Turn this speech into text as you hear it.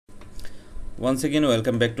Once again,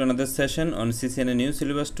 welcome back to another session on CCNA New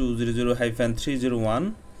Syllabus 200-301.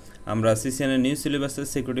 আমরা CCNA New Syllabus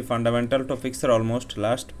Security Fundamental Topics almost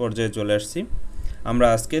last পর্যায়ে চলে আসছি। আমরা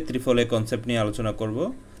আজকে AAA concept নিয়ে আলোচনা করব।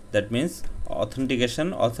 That means authentication,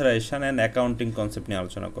 authorization and accounting concept নিয়ে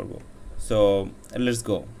আলোচনা করব। So let's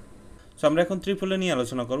go. So আমরা এখন AAA নিয়ে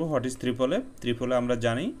আলোচনা করব। What is AAA? AAA আমরা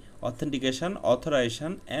জানি authentication,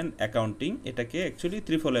 authorization and accounting এটাকে actually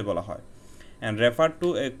AAA বলা হয়। And refer to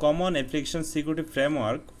a common application security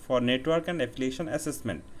framework for network and application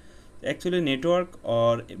assessment. Actually network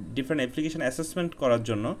or different application assessment করার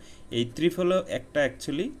জন্য এই AAA একটা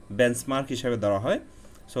actually benchmark হিসেবে ধরা হয়.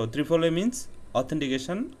 So AAA means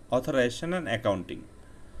authentication, authorization and accounting.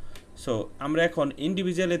 So আমরা এখন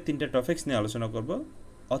individual তিনটা টপিকস নিয়ে আলোচনা করব.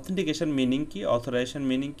 Authentication meaning কি, authorization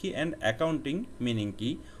meaning কি and accounting meaning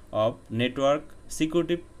কি of network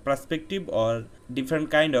security perspective or different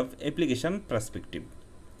kind of application perspective.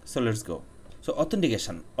 So let's go. So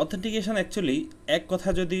authentication actually এক কথা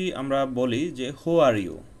যদি আমরা বলি যে who are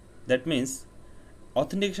you, that means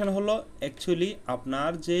authentication হলো actually আপনার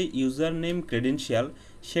যে ইউজার নেম ক্রেডেনশিয়াল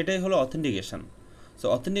সেটাই হলো authentication. So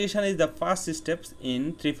authentication is the first steps in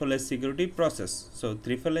AAA security process. So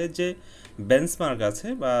AAA যে বেঞ্চমার্ক আছে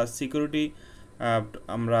বা সিকিউরিটি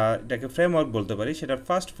আমরা এটাকে ফ্রেমওয়ার্ক বলতে পারি, সেটার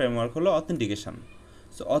ফার্স্ট ফ্রেমওয়ার্ক হলো অথেন্টিকেশন।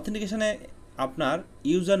 সো অথেন্টিকেশনে আপনার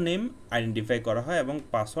ইউজার নেম আইডেন্টিফাই করা হয় এবং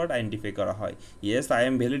পাসওয়ার্ড আইডেন্টিফাই করা হয়। Yes, I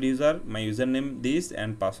am valid user, my user name this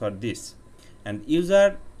and password this, and user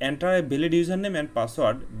enter a valid user name and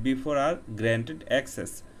password before R granted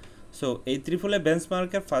access. So এই AAA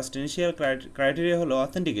বেঞ্চমার্কের first initial criteria হলো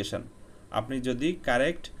authentication. আপনি যদি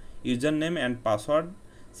correct user name and password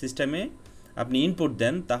সিস্টেমে আপনি input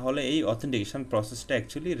দেন তাহলে এই authentication প্রসেসটা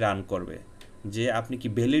actually run করবে যে আপনি কি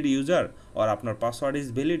ভ্যালিড ইউজার অর আপনার পাসওয়ার্ড ইজ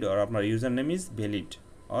ভ্যালিড অর আপনার user name is valid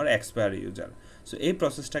or expire user. So এই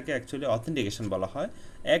প্রসেসটাকে অ্যাকচুয়ালি অথেন্টিকেশন বলা হয়।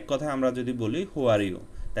 এক কথায় আমরা যদি বলি হু আর ইউ,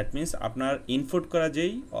 দ্যাট মিনস আপনার ইনপুট করা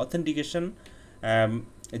যেই অথেন্টিকেশন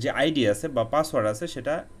যে আইডি আছে বা পাসওয়ার্ড আছে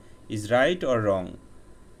সেটা ইজ রাইট অর রং,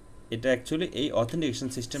 এটা অ্যাকচুয়ালি এই অথেন্টিকেশন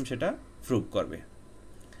সিস্টেম সেটা প্রুভ করবে।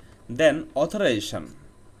 দেন authorisation.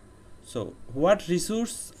 So what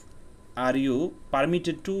resource are you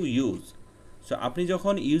permitted to use? So আপনি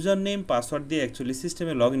যখন ইউজার নেম পাসওয়ার্ড দিয়ে অ্যাকচুয়ালি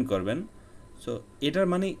সিস্টেমে লগ ইন করবেন, সো এটার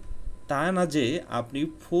মানে তা না যে আপনি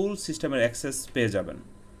ফুল সিস্টেমের অ্যাক্সেস পেয়ে যাবেন।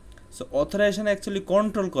 সো অথরাইজেশন অ্যাকচুয়ালি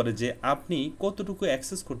কন্ট্রোল করে যে আপনি কতটুকু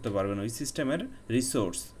অ্যাক্সেস করতে পারবেন ওই সিস্টেমের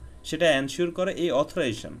রিসোর্স, সেটা এনশিওর করে এই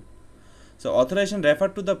authorisation. So authorisation refer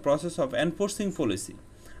to the process of enforcing policy.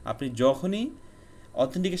 আপনি যখনই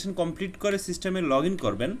অথেন্টিকেশন কমপ্লিট করে সিস্টেমে লগ ইন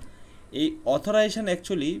করবেন, এই অথরাইজেশন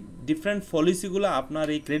অ্যাকচুয়ালি ডিফারেন্ট পলিসিগুলো আপনার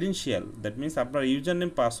এই ক্রেডেনশিয়াল, দ্যাট মিনস আপনার ইউজার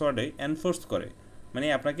নেম পাসওয়ার্ডে এনফোর্স করে, মানে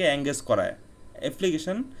আপনাকে এঙ্গেজ করায়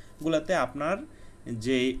অ্যাপ্লিকেশনগুলোতে আপনার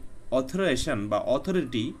যে অথরাইজেশন বা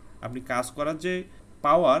অথরিটি আপনি কাজ করার যে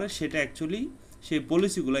পাওয়ার সেটা অ্যাকচুয়ালি সেই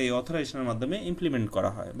পলিসিগুলো এই অথরাইজেশনের মাধ্যমে ইমপ্লিমেন্ট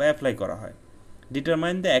করা হয় বা অ্যাপ্লাই করা হয়।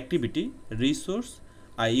 Determine the activity resource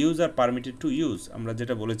R user permitted to use. আমরা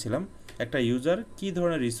যেটা বলেছিলাম একটা ইউজার কী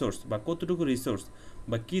ধরনের রিসোর্স বা কতটুকু রিসোর্স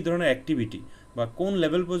বা কী ধরনের অ্যাক্টিভিটি বা কোন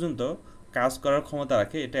লেভেল পর্যন্ত কাজ করার ক্ষমতা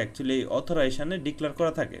রাখে, এটা অ্যাকচুয়ালি এই অথরাইজেশনে ডিক্লেয়ার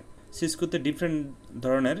করা থাকে। সিসকোতে ডিফারেন্ট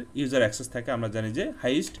ধরনের ইউজার অ্যাক্সেস থাকে। আমরা জানি যে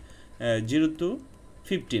হাইয়েস্ট 0 to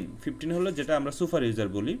 15 হলো যেটা আমরা সুপার ইউজার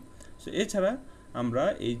বলি। সো এছাড়া আমরা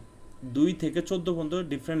এই 2 থেকে 14 পর্যন্ত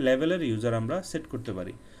ডিফারেন্ট লেভেলের ইউজার আমরা সেট করতে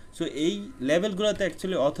পারি। সো এই লেভেলগুলোতে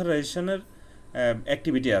অ্যাকচুয়ালি অথরাইজেশনের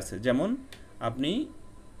অ্যাক্টিভিটি আছে। যেমন আপনি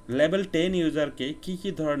লেভেল 10 ইউজারকে কী কী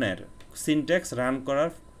ধরনের সিনট্যাক্স রান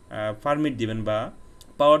করার পারমিট দিবেন বা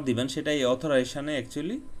পাওয়ার দিবেন, সেটা এই অথরাইজেশনে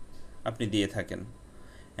অ্যাকচুয়ালি আপনি দিয়ে থাকেন।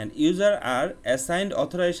 And user R assigned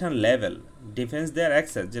authorisation level defence there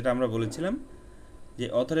access, যেটা আমরা বলেছিলাম যে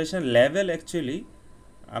অথরাইজেশন লেভেল অ্যাকচুয়ালি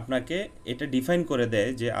আপনাকে এটা ডিফাইন করে দেয়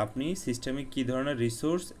যে আপনি সিস্টেমে কী ধরনের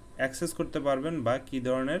রিসোর্স অ্যাক্সেস করতে পারবেন বা কী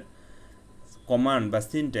ধরনের কমান্ড বা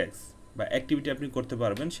সিনট্যাক্স বা অ্যাক্টিভিটি আপনি করতে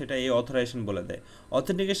পারবেন, সেটা এই অথরাইজেশন বলে দেয়।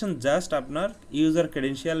 অথেন্টিকেশন জাস্ট আপনার ইউজার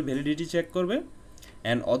ক্রেডেনশিয়াল ভ্যালিডিটি চেক করবে,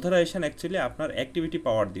 অ্যান্ড অথরাইজেশন অ্যাকচুয়ালি আপনার অ্যাক্টিভিটি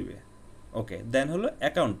পাওয়ার দিবে। ওকে, দেন হলো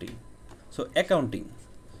অ্যাকাউন্টিং। সো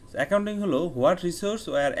অ্যাকাউন্টিং হলো what resource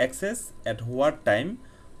war access at what time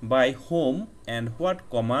by whom and what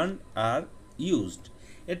command are used.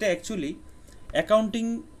 এটা অ্যাকচুয়ালি অ্যাকাউন্টিং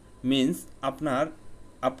মিনস আপনার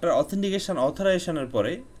অথরাইজেশনের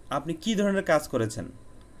পরে আপনি কী ধরনের কাজ করেছেন,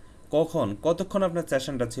 কতক্ষণ আপনার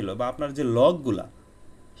সেশনটা ছিল বা আপনার যে লগগুলা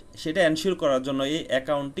সেটা এনশিওর করার জন্য এই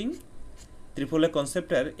অ্যাকাউন্টিং AAA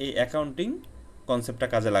কনসেপ্টের এই অ্যাকাউন্টিং কনসেপ্টটা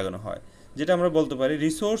কাজে লাগানো হয়। যেটা আমরা বলতে পারি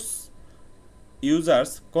resource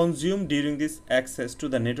users consume during this access to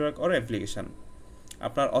the network or application.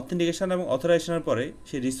 আপনার অথেন্টিকেশন এবং অথরাইজেশনের পরে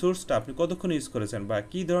সেই রিসোর্সটা আপনি কতক্ষণ ইউজ করেছেন বা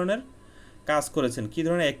কী ধরনের কাজ করেছেন, কী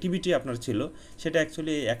ধরনের অ্যাক্টিভিটি আপনার ছিল, সেটা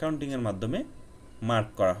অ্যাকচুয়ালি এই অ্যাকাউন্টিংয়ের মাধ্যমে মার্ক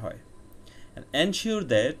করা হয়। And ensure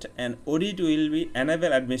that an audit will be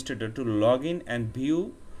enable administrator to log in and view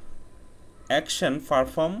action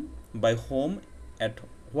performed by whom at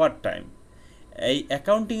what time. এই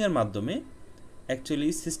অ্যাকাউন্টিংয়ের মাধ্যমে অ্যাকচুয়ালি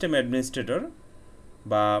সিস্টেম অ্যাডমিনিস্ট্রেটর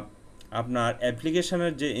বা আপনার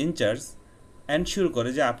অ্যাপ্লিকেশনের যে ইনচার্জ এনশিওর করে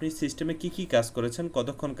যে আপনি সিস্টেমে কী কী কাজ করেছেন,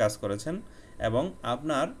 কতক্ষণ কাজ করেছেন, এবং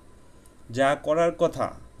আপনার যা করার কথা,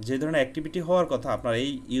 যে ধরনের অ্যাক্টিভিটি হওয়ার কথা আপনার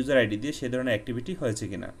এই ইউজার আইডি দিয়ে সেই ধরনের অ্যাক্টিভিটি হয়েছে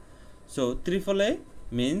কিনা। So AAA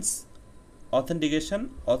means authentication,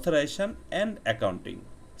 authorization and accounting.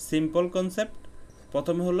 Simple concept.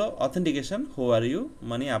 প্রথমে হলো অথেন্টিকেশন, হু আর ইউ,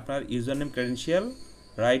 মানে আপনার user name credential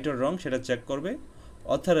right or wrong সেটা চেক করবে।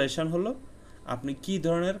 অথরাইজেশন হলো আপনি কী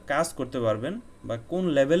ধরনের কাজ করতে পারবেন বা কোন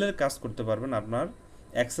লেভেলের কাজ করতে পারবেন, আপনার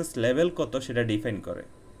অ্যাক্সেস লেভেল কত সেটা ডিফাইন করে।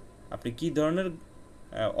 আপনি কী ধরনের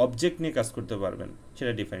অবজেক্ট নিয়ে কাজ করতে পারবেন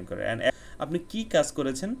সেটা ডিফাইন করে। অ্যান্ড আপনি কী কাজ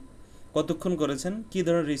করেছেন, কতক্ষণ করেছেন, কী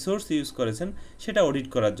ধরনের রিসোর্স ইউজ করেছেন সেটা অডিট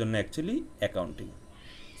করার জন্য অ্যাকচুয়ালি অ্যাকাউন্টিং।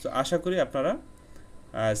 সো আশা করি আপনারা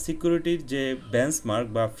সিকিউরিটির যে বেঞ্চমার্ক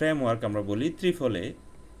বা ফ্রেমওয়ার্ক আমরা বলি AAA,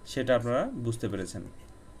 সেটা আপনারা বুঝতে পেরেছেন।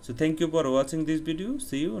 So thank you for watching this video,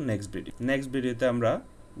 C you next ভিডিওতে আমরা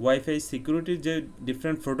ওয়াইফাই সিকিউরিটির যে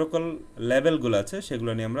ডিফারেন্ট প্রোটোকল লেভেলগুলো আছে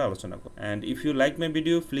সেগুলো নিয়ে আমরা আলোচনা করব। And if you like my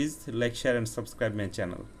video please like, share and subscribe my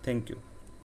channel. Thank you.